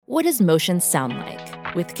What does motion sound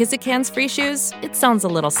like? With Kizik hands-free shoes, it sounds a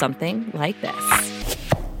little something like this.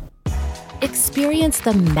 Experience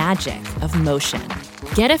the magic of motion.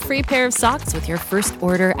 Get a free pair of socks with your first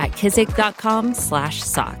order at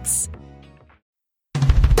kizik.com/socks.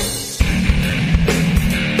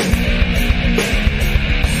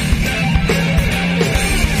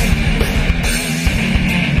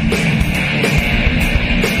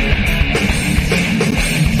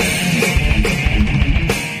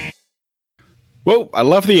 Whoa, I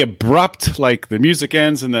love the abrupt, like the music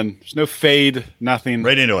ends and then there's no fade, nothing.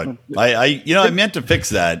 Right into it. I meant to fix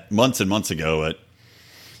that months and months ago, but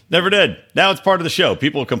never did. Now it's part of the show.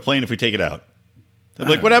 People will complain if we take it out. They're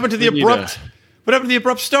like, what happened to the abrupt? What happened to the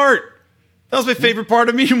abrupt start? That was my favorite part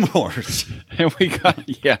of Meme Wars. And we got,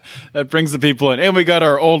 that brings the people in. And we got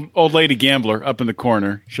our old lady gambler up in the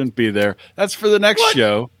corner. Shouldn't be there. That's for the next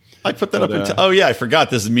show. I put that up. I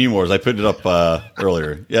forgot this is Meme Wars. I put it up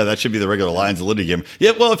earlier. Yeah, that should be the regular Lions of Liberty game.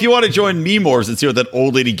 Yeah, well, if you want to join Meme Wars and see what that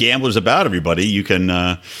old lady gambler's about, everybody, you can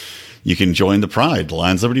join the Pride, the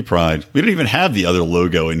Lions Liberty Pride. We don't even have the other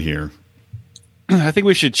logo in here. I think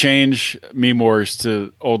we should change Meme Wars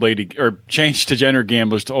to old lady, or change to gender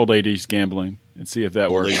gamblers to old ladies gambling and see if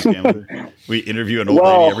that works. We interview an old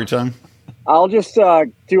lady every time. I'll just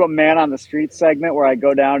do a man on the street segment where I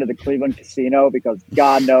go down to the Cleveland casino because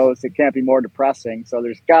God knows it can't be more depressing. So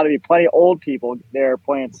there's got to be plenty of old people there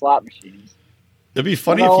playing slot machines. It'd be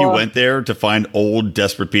funny if you went there to find old,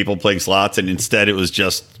 desperate people playing slots, and instead it was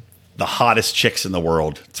just the hottest chicks in the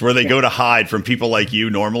world. It's where they go to hide from people like you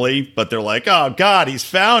normally, but they're like, oh, God, he's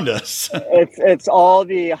found us. It's all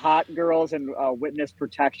the hot girls and witness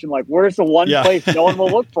protection. Like, where's the one place no one will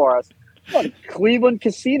look for us? Cleveland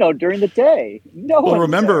casino during the day.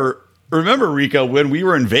 Remember, Rico, when we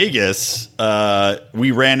were in Vegas,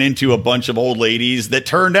 we ran into a bunch of old ladies that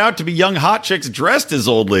turned out to be young hot chicks dressed as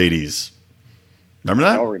old ladies. Remember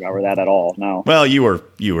that? I don't remember that at all. No. Well, you were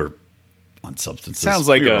on substances. Sounds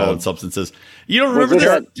like on substances. You don't remember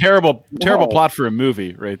this? Terrible plot for a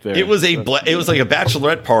movie right there. It was it was like a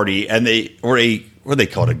bachelorette party, and what they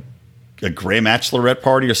called it? A gray bachelorette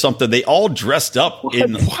party or something. They all dressed up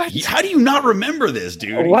in. What? How do you not remember this,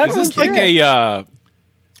 dude? Is this like is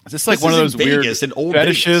this like one of those weird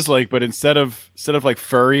fetishes? Vegas. Like, but instead of like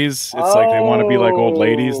furries, it's like they want to be like old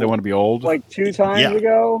ladies. They want to be old. Like 2 times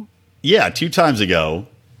ago. Yeah, 2 times ago,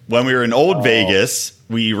 when we were in old Vegas,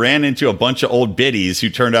 we ran into a bunch of old biddies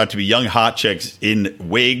who turned out to be young hot chicks in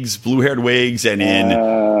wigs, blue-haired wigs, and in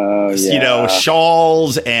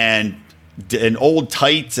shawls and old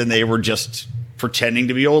tights, and they were just pretending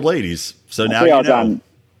to be old ladies. So now you know. On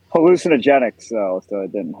hallucinogenics, though, so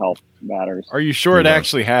it didn't help matters. Are you sure it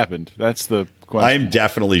actually happened? That's the question. I'm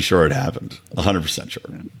definitely sure it happened. 100% sure.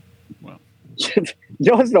 Well, you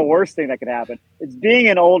know what's the worst thing that could happen? It's being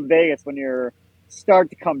in old Vegas when you're start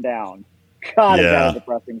to come down. God, is that a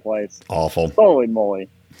depressing place. Awful. Holy moly.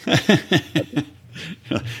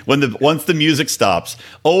 Once the music stops,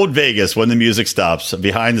 old Vegas. When the music stops,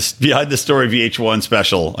 behind the story VH1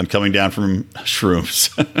 special on coming down from shrooms.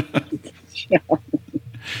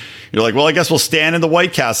 You're like, well, I guess we'll stand in the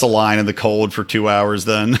White Castle line in the cold for 2 hours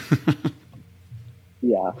then.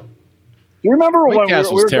 Yeah. Do you remember White when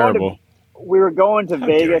Castle's terrible. We were going to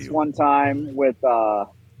Vegas one time with Bear?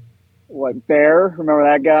 Remember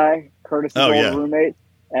that guy, Curtis's old roommate?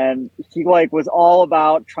 And he was all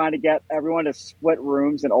about trying to get everyone to split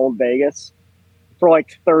rooms in Old Vegas for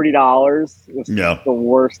 $30. It was the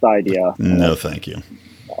worst idea. No, thank you.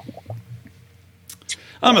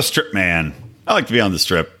 I'm a strip man. I like to be on the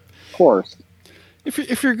strip. Of course.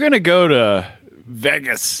 If you're gonna go to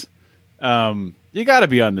Vegas, you got to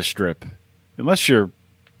be on the strip, unless you're.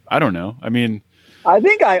 I don't know. I mean. I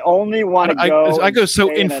think I only want to go. I go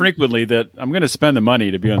so infrequently that I'm going to spend the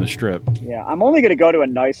money to be on the strip. Yeah, I'm only going to go to a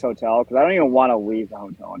nice hotel because I don't even want to leave the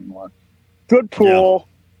hotel anymore. Good pool,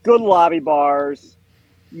 good lobby bars,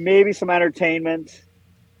 maybe some entertainment.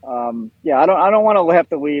 I don't want to have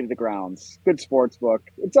to leave the grounds. Good sports book.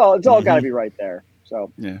 It's all got to be right there.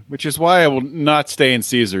 So which is why I will not stay in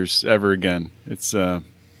Caesars ever again. It's not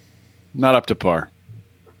up to par.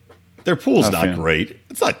 Their pool's not great.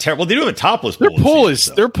 It's not terrible. They do have a topless pool.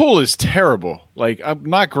 Their pool is terrible.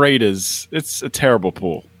 Not great it's a terrible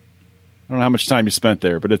pool. I don't know how much time you spent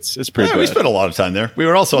there, but it's pretty bad. We spent a lot of time there. We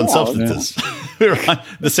were also on substances. We were on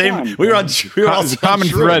the same. We were on. We were also a common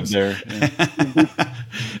thread there.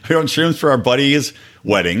 We were on shrooms for our buddy's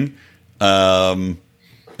wedding, and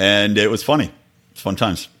it was funny. It's fun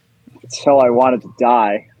times. Until I wanted to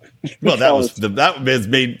die. Well, that was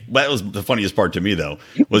the funniest part to me, though,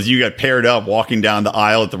 was you got paired up walking down the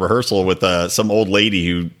aisle at the rehearsal with some old lady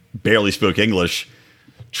who barely spoke English,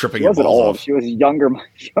 tripping She wasn't balls old. off. She was younger.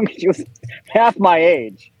 She was half my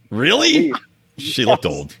age. Really? She looked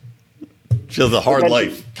old. She has a hard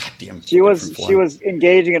life. God damn. She was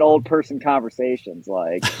engaging in old person conversations.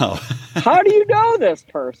 Like, Oh. how do you know this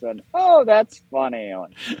person? Oh, that's funny. I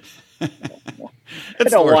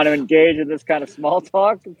don't want to engage in this kind of small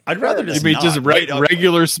talk. I'd rather just You mean just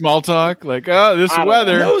regular small talk? Like, oh, this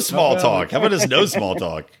weather. No small talk. How about just no small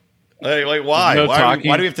talk? Like why? No why do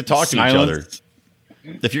we have to talk to each other?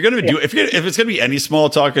 If you're gonna if it's gonna be any small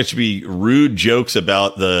talk, it should be rude jokes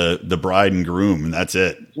about the bride and groom, and that's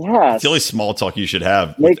it. Yes. It's the only small talk you should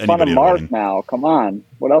have. Make with fun of anybody Mark now. Come on.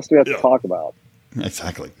 What else do we have to talk about?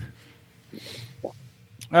 Exactly.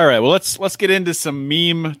 All right, well let's get into some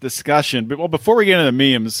meme discussion. But before we get into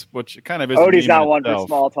the memes, which kind of is Odie's not one for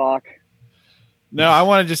small talk. No, I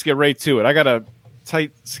want to just get right to it. I got a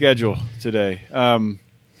tight schedule today.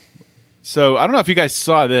 So I don't know if you guys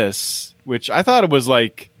saw this, which I thought it was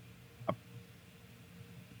like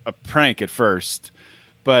a prank at first.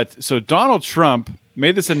 But so Donald Trump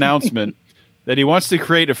made this announcement that he wants to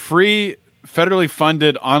create a free, federally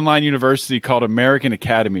funded online university called American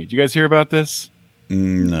Academy. Did you guys hear about this?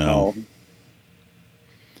 No.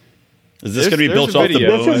 Is this going to be built off the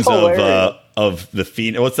bones of the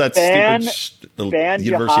Phoenix? What's that ban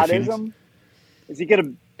jihadism? Is he going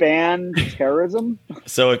to ban terrorism?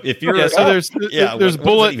 So if you're there's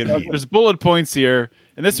bullet points here,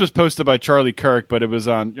 and this was posted by Charlie Kirk, but it was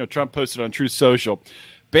on Trump posted on Truth Social.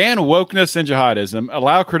 Ban wokeness and jihadism.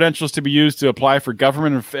 Allow credentials to be used to apply for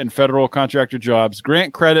government and federal contractor jobs.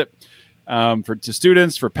 Grant credit to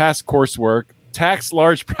students for past coursework. Tax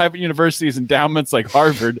large private universities, endowments like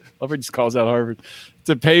Harvard. I love how he just calls out Harvard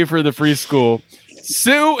to pay for the free school.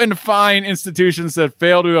 Sue and fine institutions that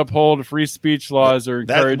fail to uphold free speech laws or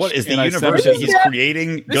encourage. What is the university he's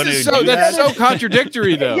creating going to do? That's so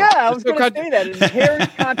contradictory, though. Yeah, I was going to say that. An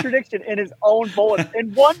inherent contradiction in his own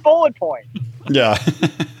one bullet point. Yeah.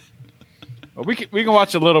 Well, we can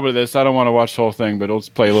watch a little bit of this. I don't want to watch the whole thing, but let's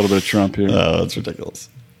play a little bit of Trump here. Oh, that's ridiculous.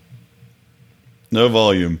 No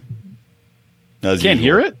volume. Can't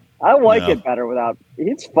hear it? I like it better without.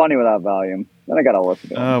 It's funny without volume. Then I got to listen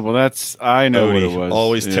to it. Well, I know what it was.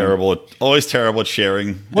 Always terrible. Always terrible at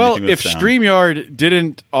sharing. Well, if StreamYard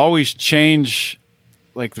didn't always change,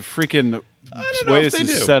 like the freaking way this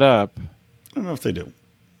is set up. I don't know if they do.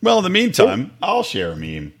 Well, in the meantime, I'll share a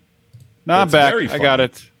meme. No, I'm back. I got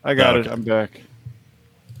it. I'm back.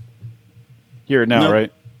 Hear it now,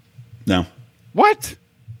 right? No. What?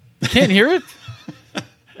 Can't hear it?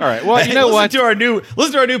 All right. Well, you know what?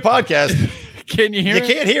 Listen to our new podcast. Can you hear it?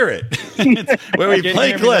 You can't hear it. Where we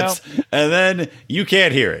play clips, and then you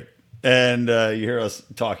can't hear it. And you hear us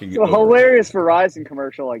talking. A hilarious Verizon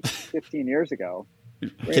commercial like 15 years ago.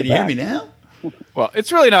 Can you hear me now? Well,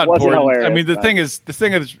 it's really not important. Hilarious, I mean, the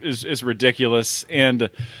thing is ridiculous. And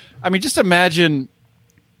I mean, just imagine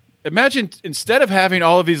instead of having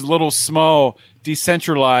all of these little small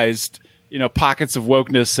decentralized pockets of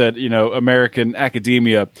wokeness at, American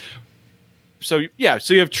academia. So you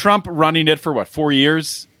have Trump running it for 4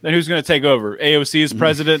 years? Then who's going to take over? AOC is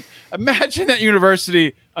president. Imagine that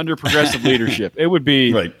university under progressive leadership. It would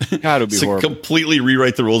be, right. God, it would be horrible. Completely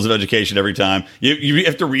rewrite the rules of education every time. You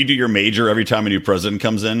have to redo your major every time a new president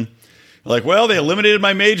comes in. Like, well, they eliminated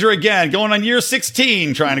my major again, going on year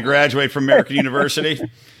 16, trying to graduate from American University.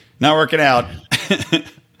 Not working out.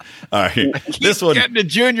 All right, this one getting to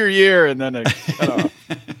junior year, and then I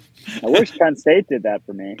wish Penn State did that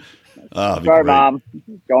for me. Sorry, Mom,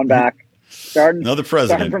 going back, starting another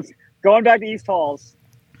president, going back to East Halls.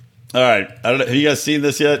 All right, I don't know. Have you guys seen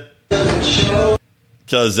this yet?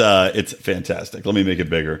 Because it's fantastic. Let me make it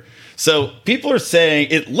bigger. So people are saying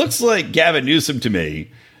it looks like Gavin Newsom to me.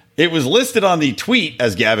 It was listed on the tweet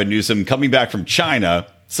as Gavin Newsom coming back from China.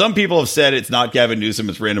 Some people have said it's not Gavin Newsom,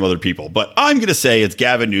 it's random other people. But I'm going to say it's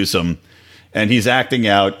Gavin Newsom, and he's acting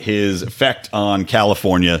out his effect on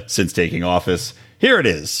California since taking office. Here it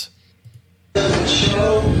is.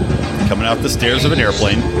 Coming out the stairs of an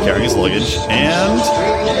airplane, carrying his luggage, and...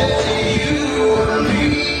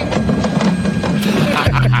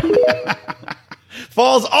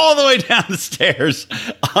 falls all the way down the stairs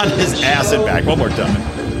on his ass and back. One more time.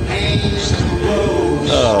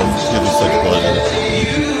 Oh, it's going to be such a pleasure.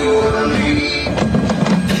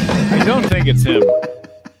 I don't think it's him.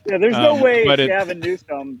 Yeah, there's no way it's Gavin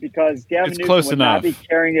Newsom, because Gavin Newsom would not be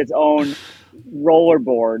carrying his own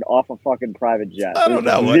rollerboard off a fucking private jet. I don't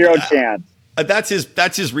know. Zero chance. That's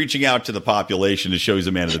his reaching out to the population to show he's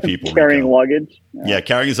a man of the people. Carrying luggage. Yeah,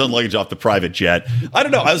 carrying his own luggage off the private jet. I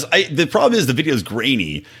don't know. The problem is the video is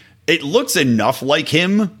grainy. It looks enough like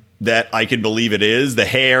him that I can believe it is. The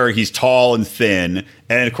hair, he's tall and thin.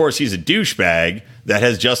 And, of course, he's a douchebag that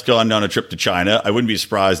has just gone on a trip to China. I wouldn't be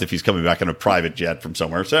surprised if he's coming back on a private jet from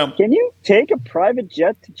somewhere. So, can you take a private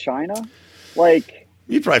jet to China? Like,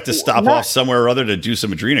 you probably have to stop off somewhere or other to do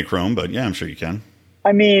some adrenochrome, but yeah, I'm sure you can.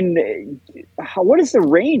 I mean, what is the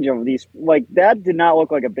range of these? Like, that did not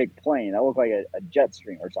look like a big plane. That looked like a jet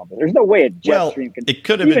stream or something. There's no way a jet stream can. It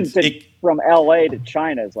could have been from LA to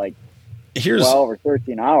China is like 12 or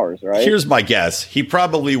 13 hours, right? Here's my guess. He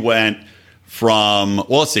probably went from,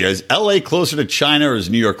 well, let's see, is LA closer to China or is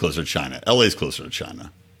New York closer to China? LA is closer to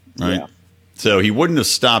China, right? Yeah. So he wouldn't have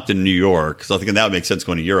stopped in New York. So I think that would make sense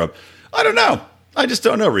going to Europe. I don't know. I just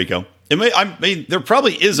don't know, Rico. I mean, there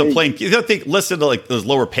probably is a plane. You got to think, listen to like those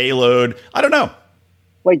lower payload. I don't know.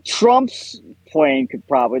 Like Trump's plane could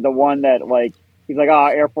probably, the one that like, he's like, oh,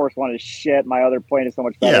 Air Force One is shit. My other plane is so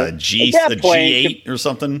much better. Yeah, the G8 or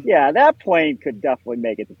something. Yeah, that plane could definitely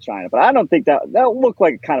make it to China. But I don't think that looked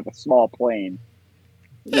like kind of a small plane.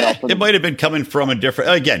 It might have been coming from a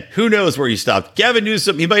different, again, who knows where he stopped. Gavin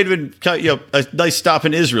Newsom, he might have been a nice stop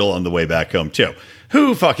in Israel on the way back home, too.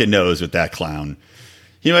 Who fucking knows with that clown?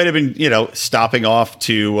 He might have been, stopping off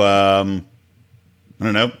to, I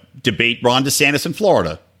don't know, debate Ron DeSantis in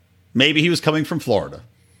Florida. Maybe he was coming from Florida.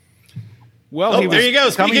 Well, there you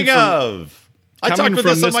go. Speaking of, I talked about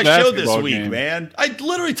this on my show this week, man. I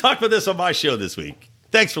literally talked about this on my show this week.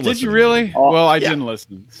 Thanks for listening. Did you really? Well, I didn't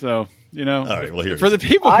listen. So, All right, well, for the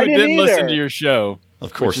people who didn't listen to your show,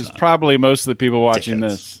 of course, which is probably most of the people watching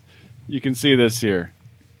this, you can see this here.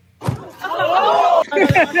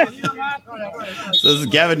 So this is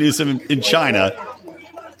Gavin Newsom in China,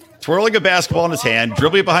 twirling a basketball in his hand,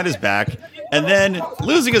 dribbling it behind his back, and then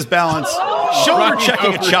losing his balance, shoulder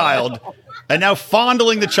checking a child, and now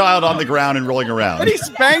fondling the child on the ground and rolling around. And he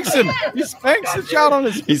spanks him. He spanks the child on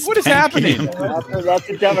his. What is happening? That's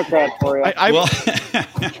a Democrat for you. I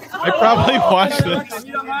probably watched this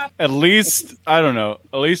at least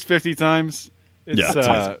 50 times.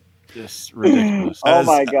 It's just ridiculous. Oh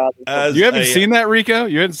my God! You haven't seen that, Rico?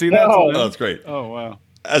 You hadn't seen that? Oh, that's great. Oh wow!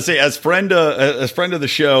 As friend of the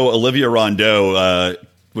show, Olivia Rondeau,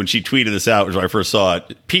 when she tweeted this out, which when I first saw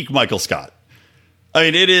it, peak Michael Scott. I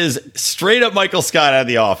mean, it is straight up Michael Scott out of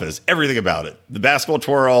The Office. Everything about it: the basketball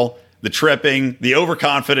twirl, the tripping, the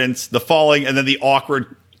overconfidence, the falling, and then the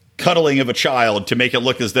awkward cuddling of a child to make it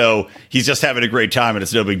look as though he's just having a great time and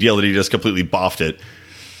it's no big deal that he just completely boffed it.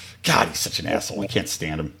 God, he's such an asshole. I can't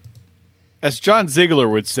stand him. As John Ziegler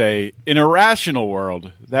would say, in a rational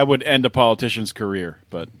world, that would end a politician's career.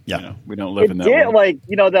 But we don't live in that world. Like,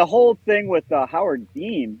 the whole thing with Howard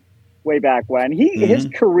Dean way back when, his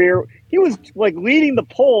career, he was like leading the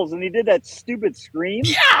polls and he did that stupid scream.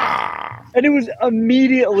 Yeah! And it was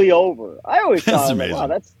immediately over. I always thought, amazing. Wow,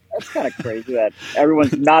 that's kind of crazy that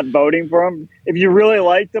everyone's not voting for him. If you really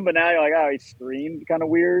liked him, but now you're like, oh, he screamed, kind of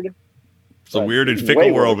weird. It's a weird and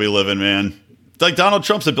fickle world we live in, man. It's like Donald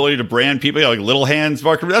Trump's ability to brand people, like little hands.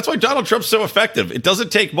 That's why Donald Trump's so effective. It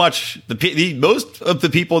doesn't take much. Most of the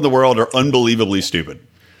people in the world are unbelievably stupid.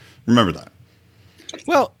 Remember that.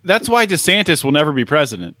 Well, that's why DeSantis will never be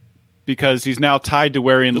president, because he's now tied to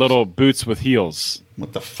wearing little boots with heels.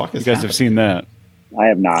 What the fuck is you guys happening? Have seen that? I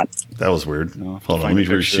have not. That was weird. No, hold on, let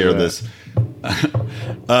me share this.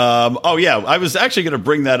 I was actually going to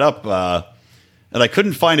bring that up, and I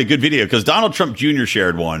couldn't find a good video because Donald Trump Jr.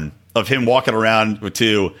 shared one of him walking around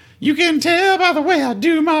to, you can tell by the way I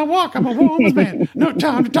do my walk, I'm a woman's man, no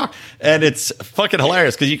time to talk. And it's fucking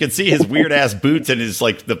hilarious because you can see his weird ass boots and his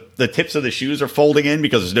like the tips of the shoes are folding in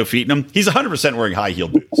because there's no feet in them. He's 100% wearing high heel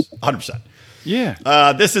boots, 100%.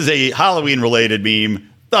 Yeah. This is a Halloween related meme.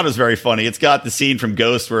 Thought it was very funny. It's got the scene from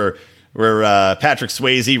Ghost where Patrick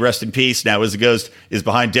Swayze, rest in peace, now as a ghost, is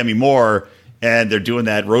behind Demi Moore, and they're doing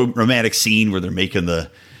that romantic scene where they're making the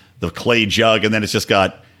clay jug, and then it's just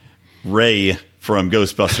got Ray from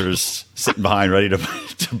Ghostbusters sitting behind, ready to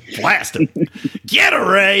blast him. Get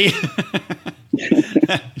her, Ray!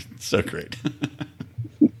 So great.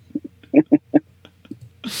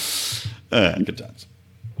 Good times.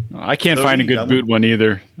 I can't find a good boot one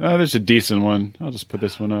either. Oh, there's a decent one. I'll just put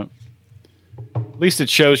this one up. At least it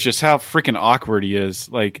shows just how freaking awkward he is.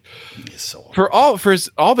 Like, for all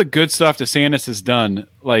the good stuff DeSantis has done,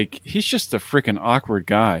 like, he's just a freaking awkward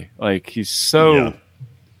guy. Like, he's so... Yeah.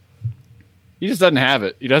 He just doesn't have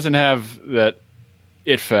it. He doesn't have that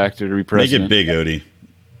it factor to be president. Make it big, Odie.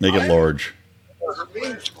 Make it large. What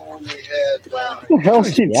the hell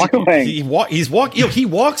is he doing? He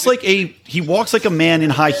walks like a man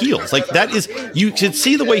in high heels. Like that is, you should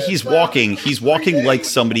see the way he's walking. He's walking like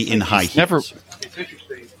somebody in high heels.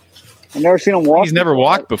 I've never seen him walk. He's never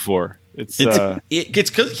walked before. It's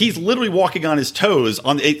because he's literally walking on his toes.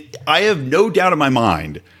 I have no doubt in my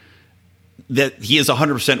mind that he is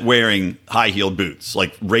 100% wearing high-heeled boots,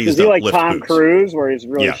 like raised up. Is he like lift Tom boots. Cruise, where he's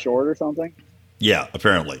really short or something? Yeah,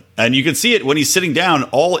 apparently. And you can see it when he's sitting down.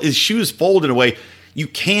 All his shoes fold in a way. You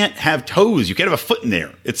can't have toes. You can't have a foot in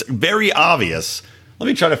there. It's very obvious. Let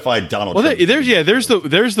me try to find Donald Trump.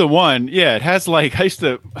 There's the one. Yeah, it has like, I used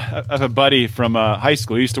to have a buddy from high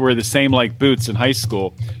school. He used to wear the same like boots in high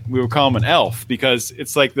school. We would call him an elf because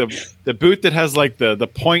it's like the boot that has like the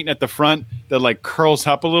point at the front that like curls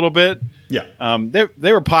up a little bit. Yeah.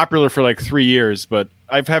 They were popular for like 3 years, but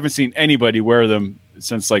I haven't seen anybody wear them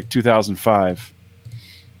since like 2005,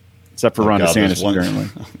 except for Ron DeSantis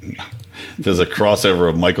apparently. There's a crossover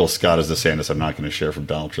of Michael Scott as DeSantis I'm not going to share from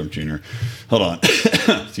Donald Trump Jr. Hold on.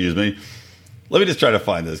 Excuse me. Let me just try to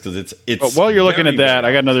find this because it's. But while you're looking at that,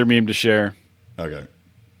 I got another meme to share. Okay.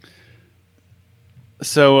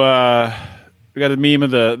 So we got a meme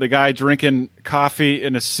of the guy drinking coffee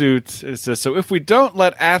in a suit. It says, so if we don't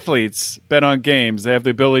let athletes bet on games, they have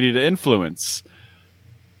the ability to influence.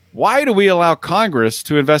 Why do we allow Congress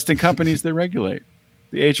to invest in companies they regulate?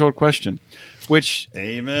 The age-old question. Which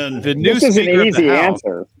amen. The new this is an Speaker easy of the House,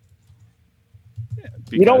 answer.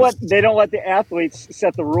 They don't let the athletes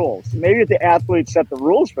set the rules. Maybe if the athletes set the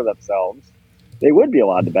rules for themselves, they would be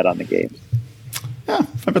allowed to bet on the games. Yeah,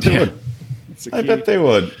 I bet they would. I bet they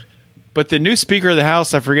would. But the new Speaker of the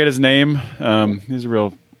House, I forget his name. He's a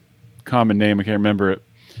real common name. I can't remember it.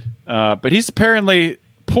 But he's apparently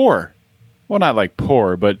poor. Well, not like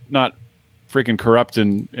poor, but not freaking corrupt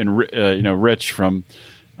and rich from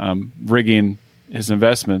rigging his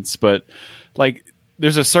investments. But like,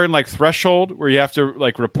 there's a certain like threshold where you have to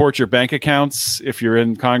like report your bank accounts if you're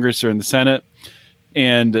in Congress or in the Senate,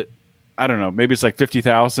 and I don't know, maybe it's like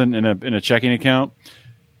 50,000 in a checking account.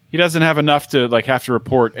 He doesn't have enough to like have to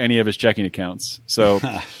report any of his checking accounts. So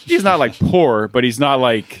he's not like poor, but he's not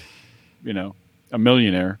like, a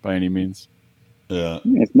millionaire by any means. Yeah.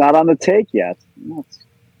 It's not on the take yet. That's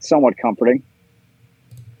somewhat comforting.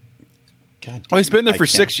 God, well, he's been there for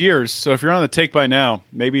 6 years. So if you're on the take by now,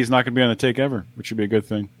 maybe he's not going to be on the take ever, which would be a good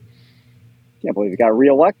thing. Can't believe he got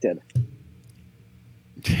reelected.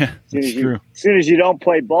 Yeah, that's true. As soon as you don't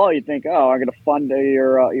play ball, you think, oh, I'm going to fund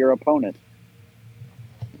your opponent.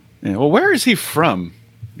 Yeah, well, where is he from,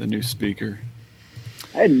 the new speaker?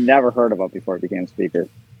 I had never heard of him before he became speaker.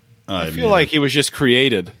 I feel like he was just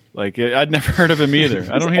created. Like, I'd never heard of him either.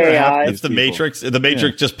 I don't hear half It's the Matrix. The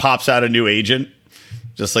Matrix just pops out a new agent.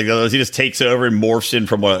 Just like those, he just takes over and morphs in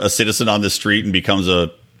from a citizen on the street and becomes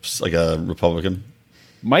a Republican.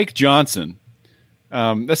 Mike Johnson.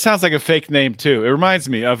 That sounds like a fake name, too. It reminds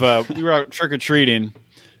me of we were out trick-or-treating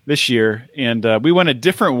this year, and we went a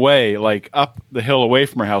different way, like up the hill away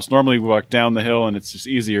from our house. Normally we walk down the hill, and it's just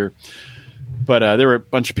easier. But there were a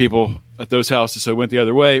bunch of people at those houses, so I went the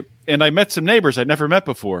other way. And I met some neighbors I'd never met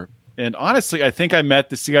before. And honestly, I think I met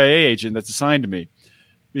the CIA agent that's assigned to me.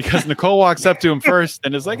 Because Nicole walks up to him first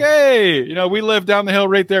and is like, hey, we live down the hill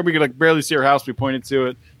right there. We could like barely see our house. We pointed to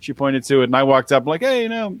it. She pointed to it. And I walked up like, hey,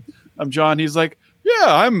 I'm John. He's like, yeah,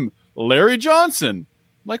 I'm Larry Johnson.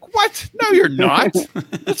 I'm like, what? No, you're not.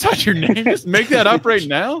 That's not your name. Just make that up right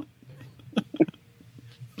now.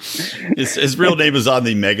 His real name is on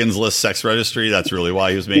the Megan's List sex registry. That's really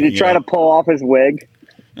why he was making it. Did he try to pull off his wig?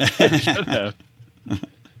 Should have.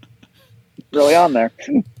 Really on there.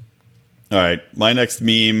 All right. My next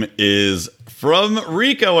meme is from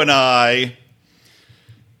Rico and I,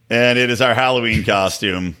 and it is our Halloween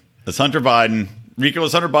costume. It's Hunter Biden. Rico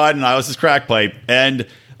was Hunter Biden. I was his crack pipe. And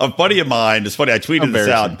a buddy of mine, it's funny, I tweeted this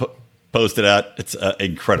out and posted it. It's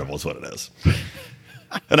incredible is what it is.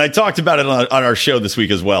 And I talked about it on our show this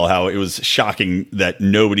week as well, how it was shocking that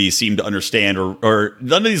nobody seemed to understand or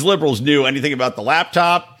none of these liberals knew anything about the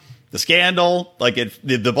laptop, the scandal. Like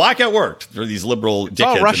the blackout worked for these liberal dickheads. It's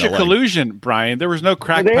all Russia collusion, Brian. There was no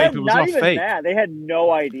crack pipe. It was all fake. That. They had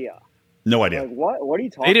no idea. No idea. Like, what are you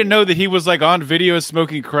talking about? They didn't know that he was like on video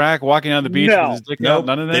smoking crack, walking down the beach with his dick out.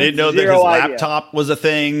 None of that. They didn't know that his laptop was a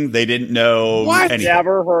thing. They didn't know anything.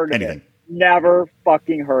 Never heard of it. Never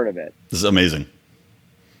fucking heard of it. This is amazing.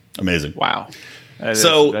 Amazing. Wow. That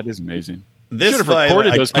is amazing. This should have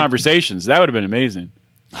recorded those conversations. That would have been amazing.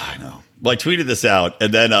 I know. Well, I tweeted this out,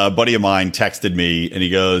 and then a buddy of mine texted me, and he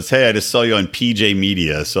goes, hey, I just saw you on PJ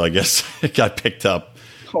Media, so I guess it got picked up,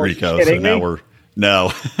 Rico. So now we're...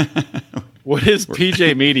 No. What is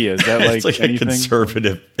PJ Media? Is that it's like anything? A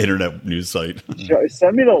conservative internet news site.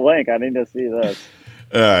 Send me the link. I need to see this.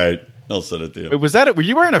 All right. I'll send it to you. Wait, was that it? Were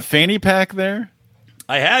you wearing a fanny pack there?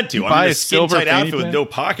 I had to. I'm in a skin-tight outfit with no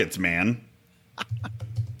pockets, man.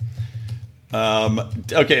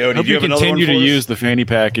 Okay, Odie, Hope do you have another one continue for to us? use the fanny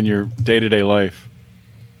pack in your day-to-day life.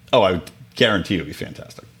 Oh, I guarantee it'll be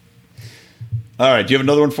fantastic. All right, do you have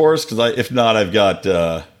another one for us? Because if not, I've got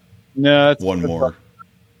one more.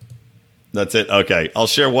 That's it. Okay, I'll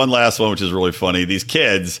share one last one, which is really funny. These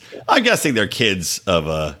kids, I'm guessing they're kids of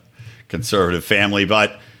a conservative family,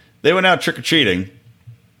 but they went out trick-or-treating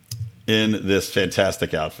in this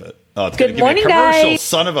fantastic outfit. Oh, it's going to give me a commercial, guys.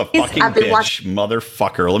 Son of a fucking bitch,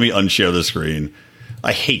 motherfucker. Let me unshare the screen.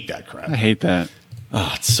 I hate that crap. I hate that.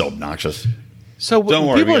 Oh, it's so obnoxious. So don't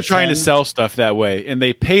worry, people are trying to sell stuff that way, and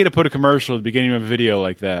they pay to put a commercial at the beginning of a video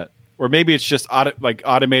like that. Or maybe it's just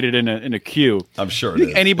automated in a queue. I'm sure it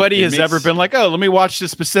is. Anybody has ever been like, oh, let me watch this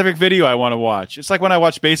specific video I want to watch. It's like when I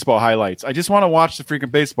watch baseball highlights. I just want to watch the freaking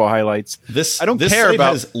baseball highlights. I don't care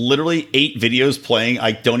about. This has literally 8 videos playing.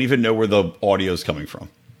 I don't even know where the audio is coming from.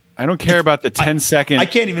 I don't care about the 10-second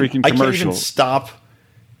freaking commercial. I can't even stop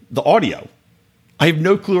the audio. I have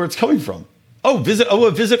no clue where it's coming from. A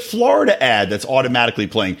Visit Florida ad that's automatically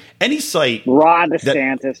playing. Any site Ron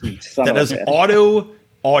DeSantis that has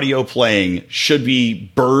audio playing should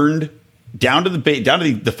be burned down to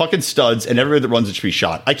the fucking studs, and everybody that runs it should be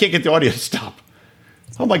shot. I can't get the audio to stop.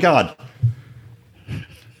 Oh my god.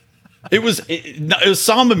 It was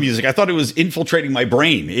samba music. I thought it was infiltrating my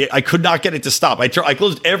brain. I could not get it to stop. I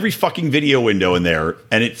closed every fucking video window in there,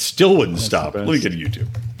 and it still wouldn't stop. Let me get to YouTube.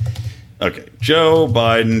 Okay, Joe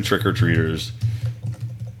Biden trick-or-treaters.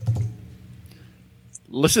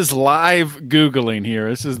 This is live Googling here.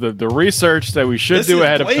 This is the research that we should do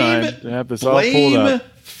ahead of time to have this all pulled up.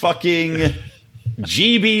 Fucking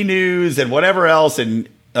GB News and whatever else. And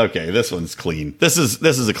okay, this one's clean. This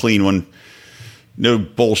is a clean one. No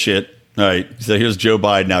bullshit. All right, so here's Joe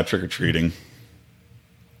Biden out trick-or-treating.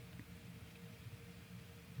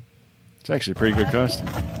 It's actually a pretty good costume.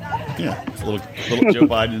 Yeah, it's a little Joe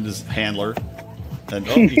Biden and his handler. And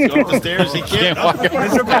he's going up the stairs. He can't walk up. Oh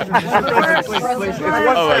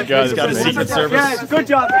my god, he's got a Secret Service. Good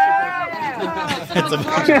job. It's a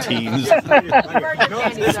bunch of teams.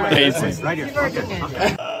 Amazing.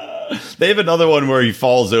 They have another one where he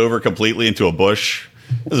falls over completely into a bush.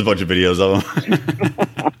 There's a bunch of videos of him.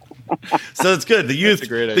 So it's good. The youth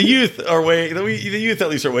at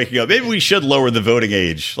least are waking up. Maybe we should lower the voting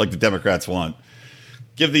age like the Democrats want.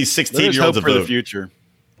 Give these 16-year-olds a vote. For the future.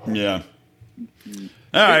 Yeah.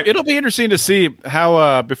 All right. It'll be interesting to see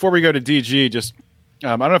how before we go to DG, just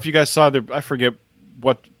I don't know if you guys saw I forget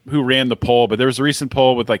who ran the poll, but there was a recent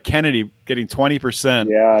poll with like Kennedy getting 20%.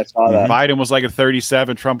 Yeah, I saw that. Biden was like a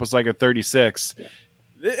 37, Trump was like a 36. Yeah.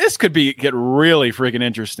 This could get really freaking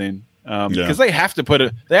interesting. Because they have to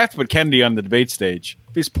put Kennedy on the debate stage.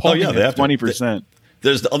 If he's polling at 20%.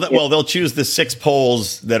 They'll choose the 6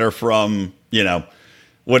 polls that are from,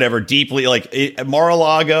 whatever deeply like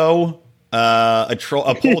Mar-a-Lago, a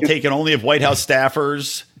poll taken only of White House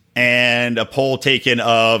staffers, and a poll taken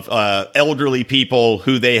of elderly people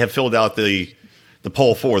who they have filled out the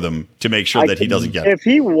poll for them to make sure that he doesn't get it. If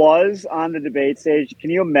he was on the debate stage, can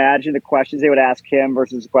you imagine the questions they would ask him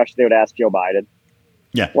versus the questions they would ask Joe Biden?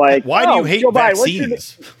 Yeah. Like, why do you hate Joe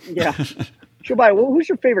vaccines? Joe Biden, who's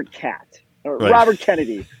your favorite cat? Right. Robert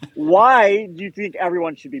Kennedy. Why do you think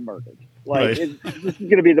everyone should be murdered? Like, this is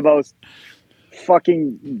going to be the most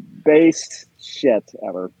fucking based shit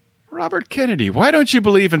ever. Robert Kennedy, why don't you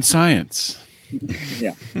believe in science?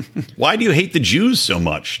 Yeah. Why do you hate the Jews so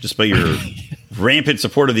much, despite your rampant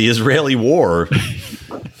support of the Israeli war?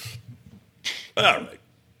 All right.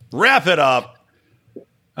 Wrap it up.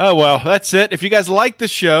 Oh, well, that's it. If you guys like the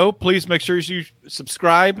show, please make sure you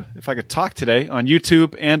subscribe, if I could talk today, on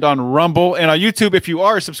YouTube and on Rumble. And on YouTube, if you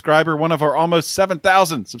are a subscriber, one of our almost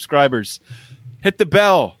 7,000 subscribers, hit the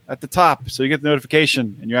bell at the top so you get the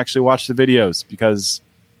notification and you actually watch the videos because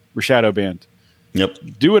we're shadow banned. Yep.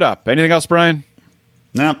 Do it up. Anything else, Brian?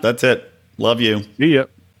 No, that's it. Love you. See ya.